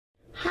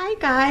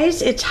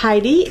Guys, it's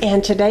Heidi,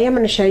 and today I'm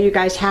going to show you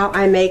guys how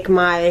I make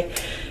my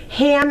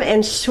ham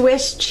and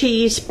Swiss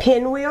cheese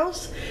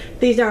pinwheels.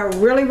 These are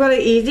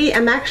really easy.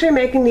 I'm actually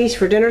making these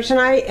for dinner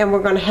tonight, and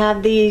we're going to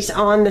have these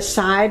on the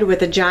side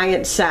with a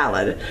giant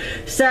salad.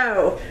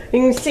 So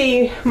you can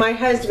see my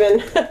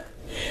husband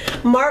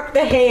mark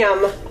the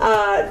ham,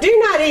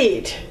 do not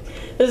eat.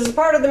 This is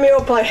part of the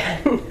meal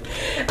plan.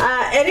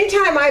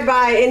 Anytime I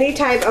buy any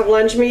type of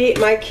lunch meat,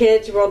 my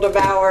kids will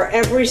devour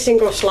every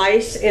single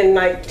slice in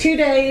like 2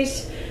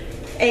 days,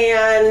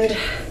 and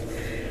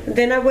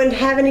then I wouldn't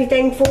have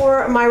anything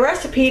for my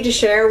recipe to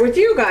share with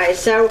you guys.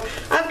 So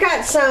I've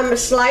got some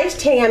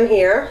sliced ham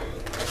here.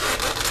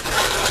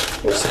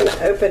 I'm just going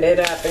to open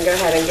it up and go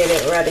ahead and get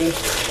it ready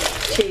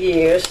to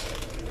use.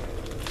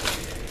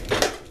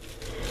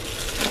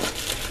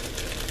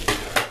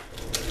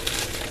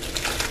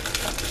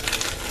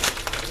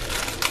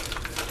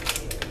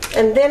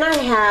 And then I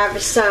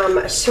have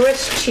some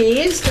Swiss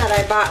cheese that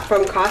I bought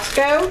from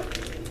Costco.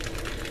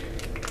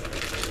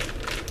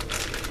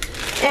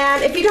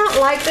 And if you don't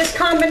like this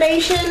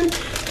combination,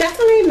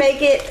 definitely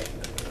make it,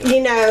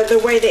 you know, the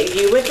way that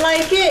you would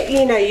like it.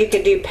 You know, you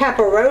could do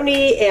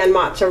pepperoni and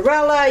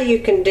mozzarella. You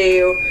can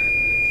do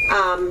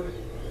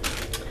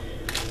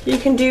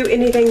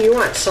anything you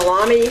want.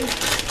 Salami.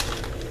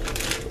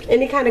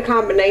 Any kind of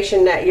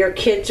combination that your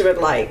kids would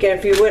like. And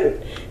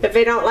if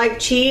they don't like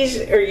cheese,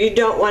 or you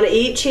don't want to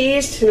eat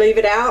cheese, leave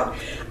it out.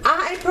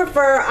 I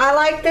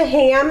like the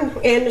ham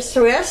and the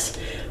Swiss,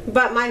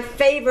 but my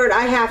favorite,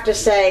 I have to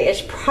say,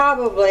 is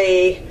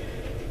probably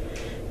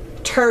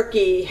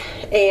turkey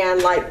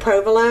and like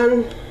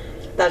provolone.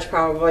 That's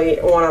probably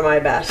one of my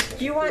best.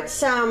 You want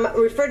some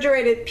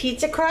refrigerated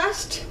pizza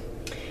crust,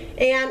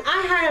 and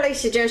I highly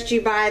suggest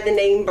you buy the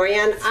name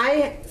brand.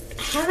 I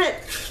haven't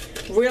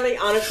really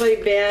honestly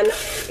been,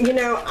 you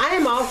know, I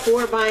am all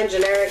for buying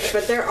generics,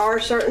 but there are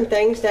certain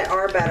things that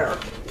are better,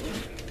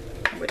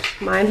 which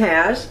mine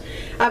has.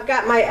 I've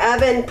got my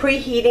oven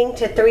preheating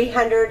to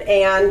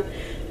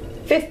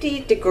 350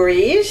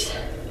 degrees.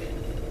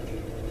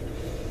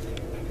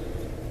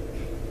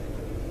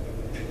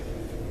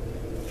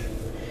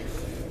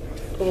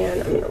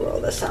 And I'm going to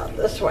roll this out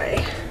this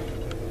way.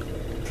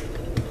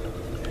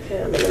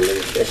 And I'm going to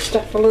move this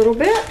stuff a little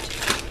bit.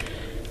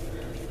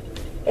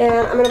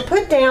 And I'm going to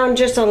put down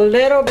just a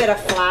little bit of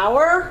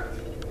flour,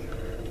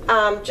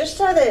 just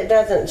so that it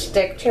doesn't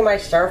stick to my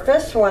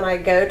surface when I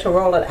go to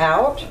roll it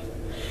out,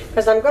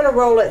 because I'm going to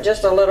roll it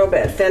just a little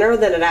bit thinner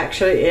than it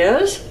actually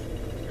is.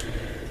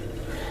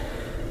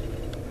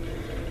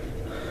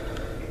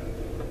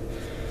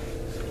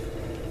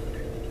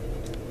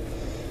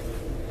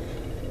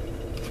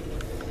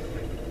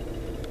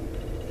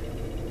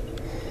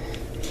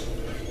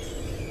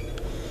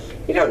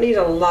 You don't need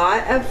a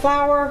lot of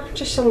flour,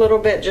 just a little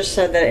bit, just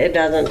so that it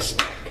doesn't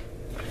stick.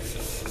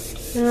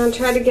 And I'll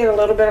try to get a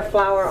little bit of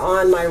flour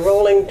on my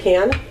rolling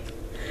pin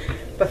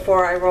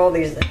before I roll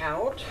these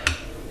out.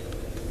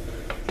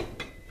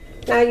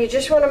 Now you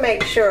just want to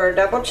make sure,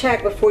 double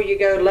check before you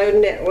go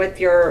loading it with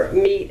your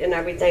meat and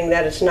everything,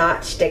 that it's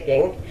not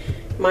sticking.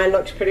 Mine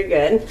looks pretty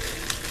good.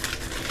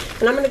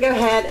 And I'm going to go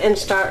ahead and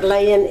start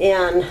laying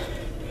in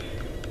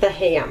the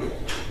ham.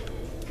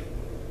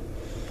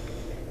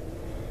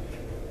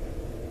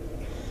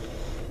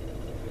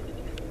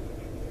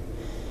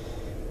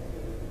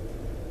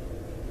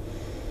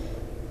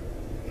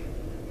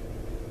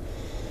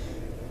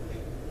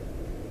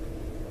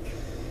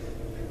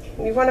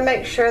 You want to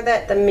make sure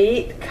that the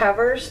meat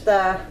covers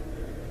the,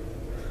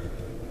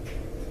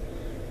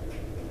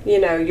 you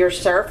know, your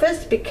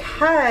surface,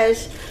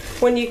 because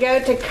when you go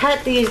to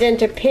cut these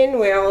into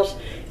pinwheels,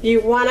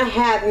 you want to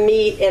have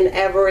meat in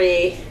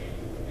every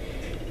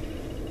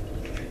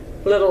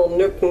little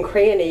nook and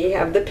cranny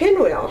of the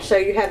pinwheel, so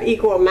you have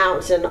equal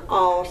amounts in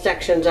all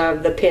sections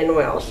of the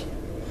pinwheels.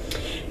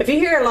 If you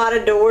hear a lot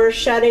of doors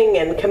shutting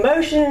and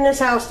commotion in this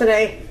house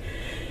today,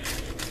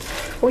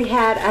 we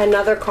had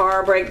another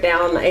car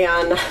breakdown,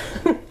 and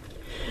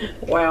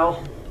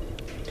well,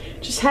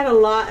 just had a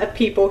lot of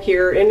people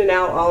here in and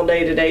out all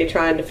day today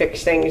trying to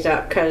fix things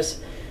up, because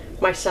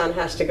my son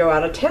has to go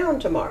out of town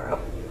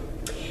tomorrow.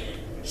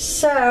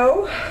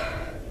 So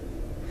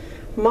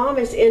Mom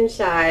is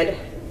inside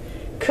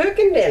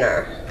cooking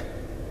dinner.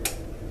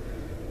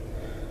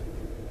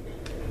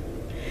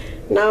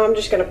 Now I'm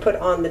just going to put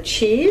on the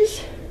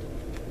cheese.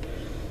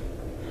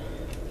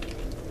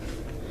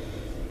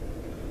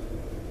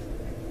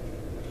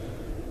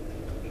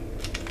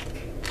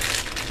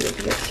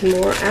 Get some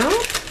more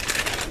out.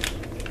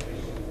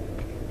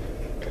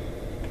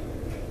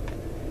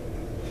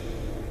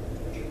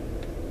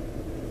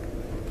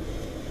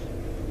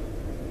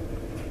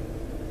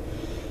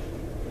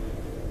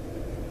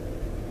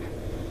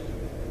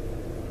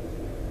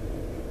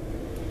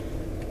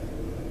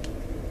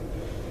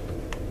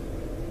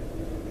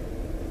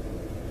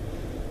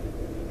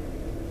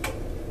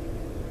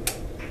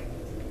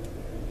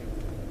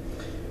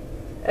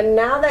 And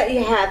now that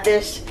you have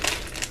this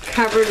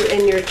covered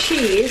in your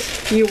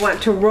cheese, you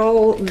want to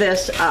roll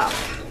this up.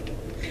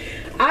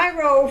 I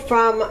roll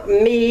from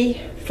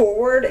me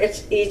forward.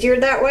 It's easier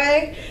that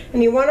way.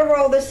 And you want to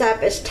roll this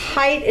up as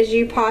tight as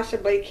you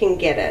possibly can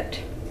get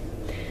it.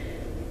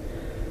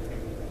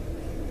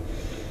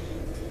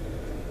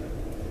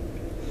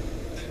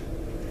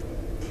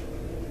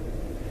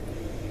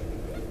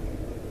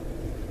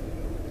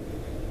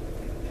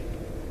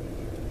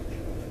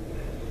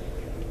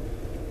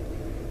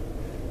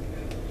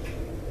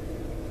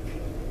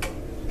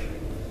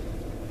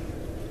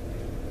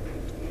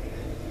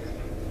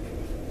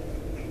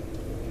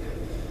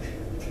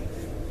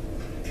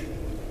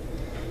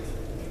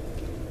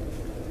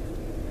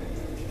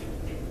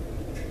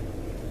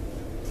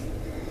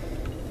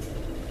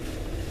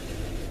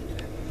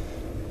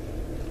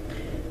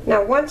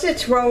 Now once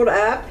it's rolled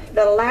up,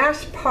 the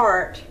last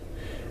part,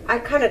 I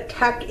kind of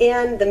tuck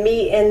in the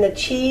meat and the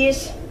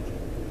cheese.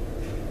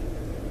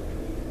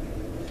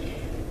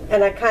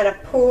 And I kind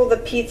of pull the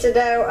pizza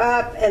dough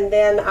up and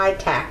then I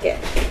tack it.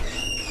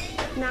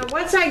 Now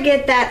once I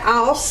get that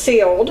all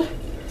sealed,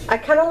 I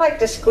kind of like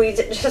to squeeze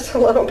it just a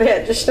little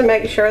bit just to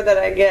make sure that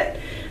I get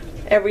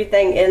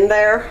everything in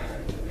there.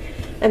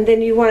 And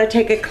then you want to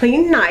take a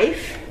clean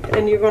knife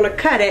and you're going to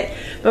cut it.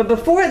 But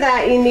before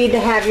that, you need to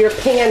have your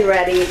pan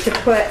ready to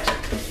put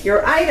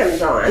your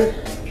items on.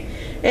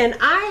 And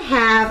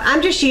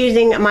I'm just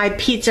using my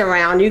pizza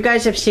round. You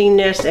guys have seen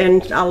this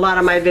in a lot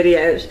of my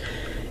videos.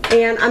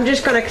 And I'm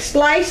just going to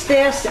slice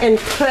this and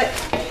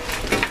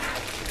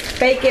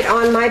bake it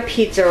on my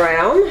pizza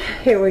round.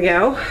 Here we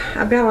go.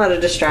 I've got a lot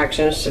of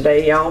distractions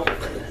today, y'all.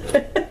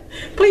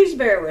 Please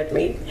bear with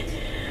me.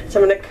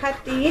 So I'm going to cut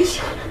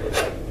these.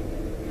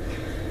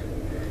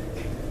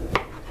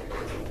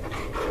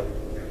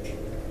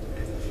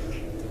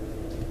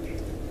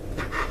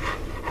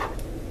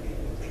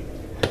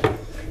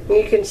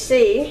 You can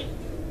see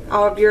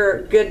all of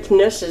your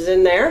goodness is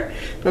in there.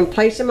 I'm going to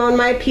place them on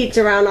my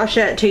pizza round. I'll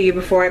show it to you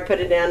before I put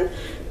it in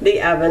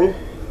the oven.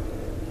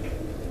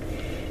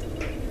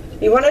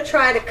 You want to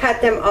try to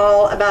cut them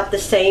all about the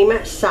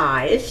same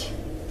size.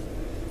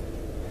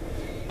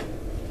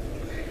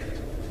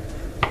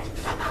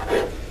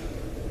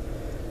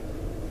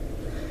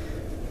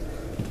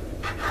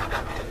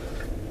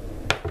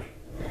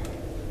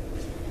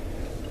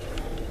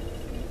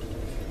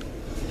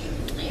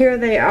 Here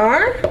they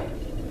are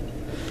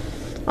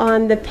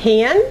on the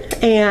pan,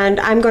 and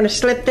I'm going to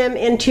slip them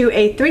into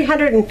a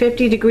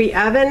 350-degree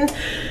oven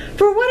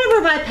for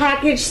whatever my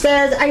package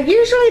says. I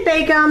usually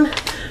bake them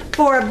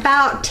for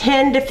about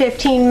 10 to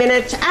 15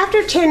 minutes.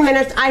 After 10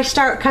 minutes, I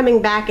start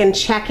coming back and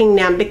checking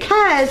them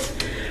because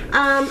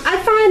I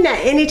find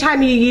that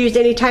anytime you use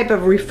any type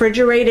of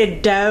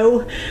refrigerated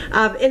dough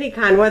of any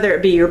kind, whether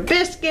it be your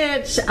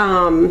biscuits,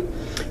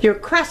 your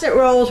crescent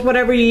rolls,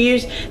 whatever you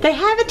use, they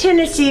have a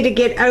tendency to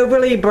get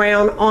overly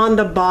brown on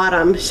the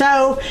bottom.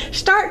 So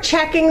start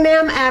checking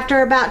them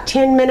after about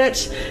 10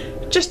 minutes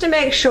just to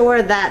make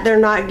sure that they're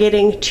not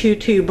getting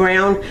too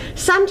brown.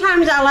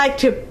 Sometimes I like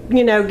to,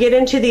 get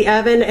into the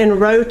oven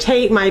and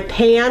rotate my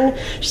pan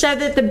so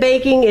that the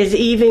baking is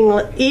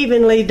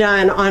evenly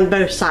done on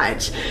both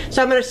sides.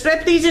 So I'm going to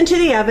slip these into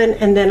the oven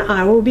and then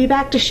I will be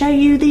back to show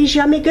you these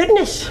yummy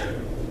goodness.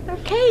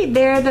 Okay,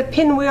 there the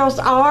pinwheels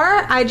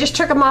are. I just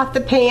took them off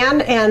the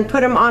pan and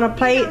put them on a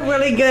plate. They're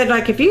really good.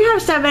 Like if you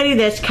have somebody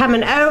that's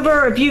coming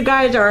over, if you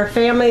guys are a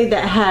family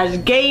that has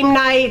game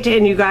night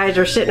and you guys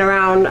are sitting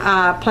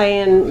around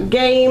playing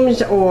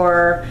games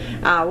or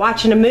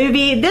watching a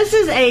movie, this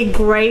is a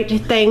great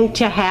thing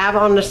to have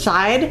on the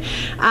side.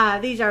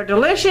 These are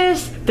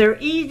delicious, they're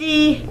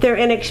easy, they're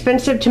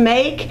inexpensive to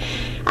make.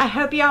 I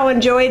hope y'all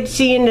enjoyed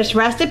seeing this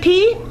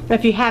recipe.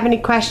 If you have any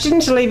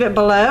questions, leave it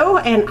below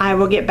and I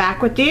will get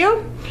back with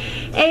you.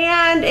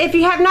 And if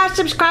you have not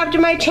subscribed to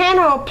my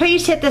channel,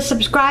 please hit the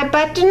subscribe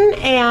button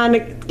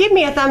and give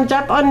me a thumbs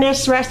up on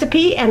this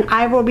recipe, and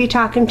I will be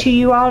talking to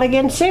you all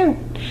again soon.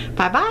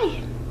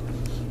 Bye-bye.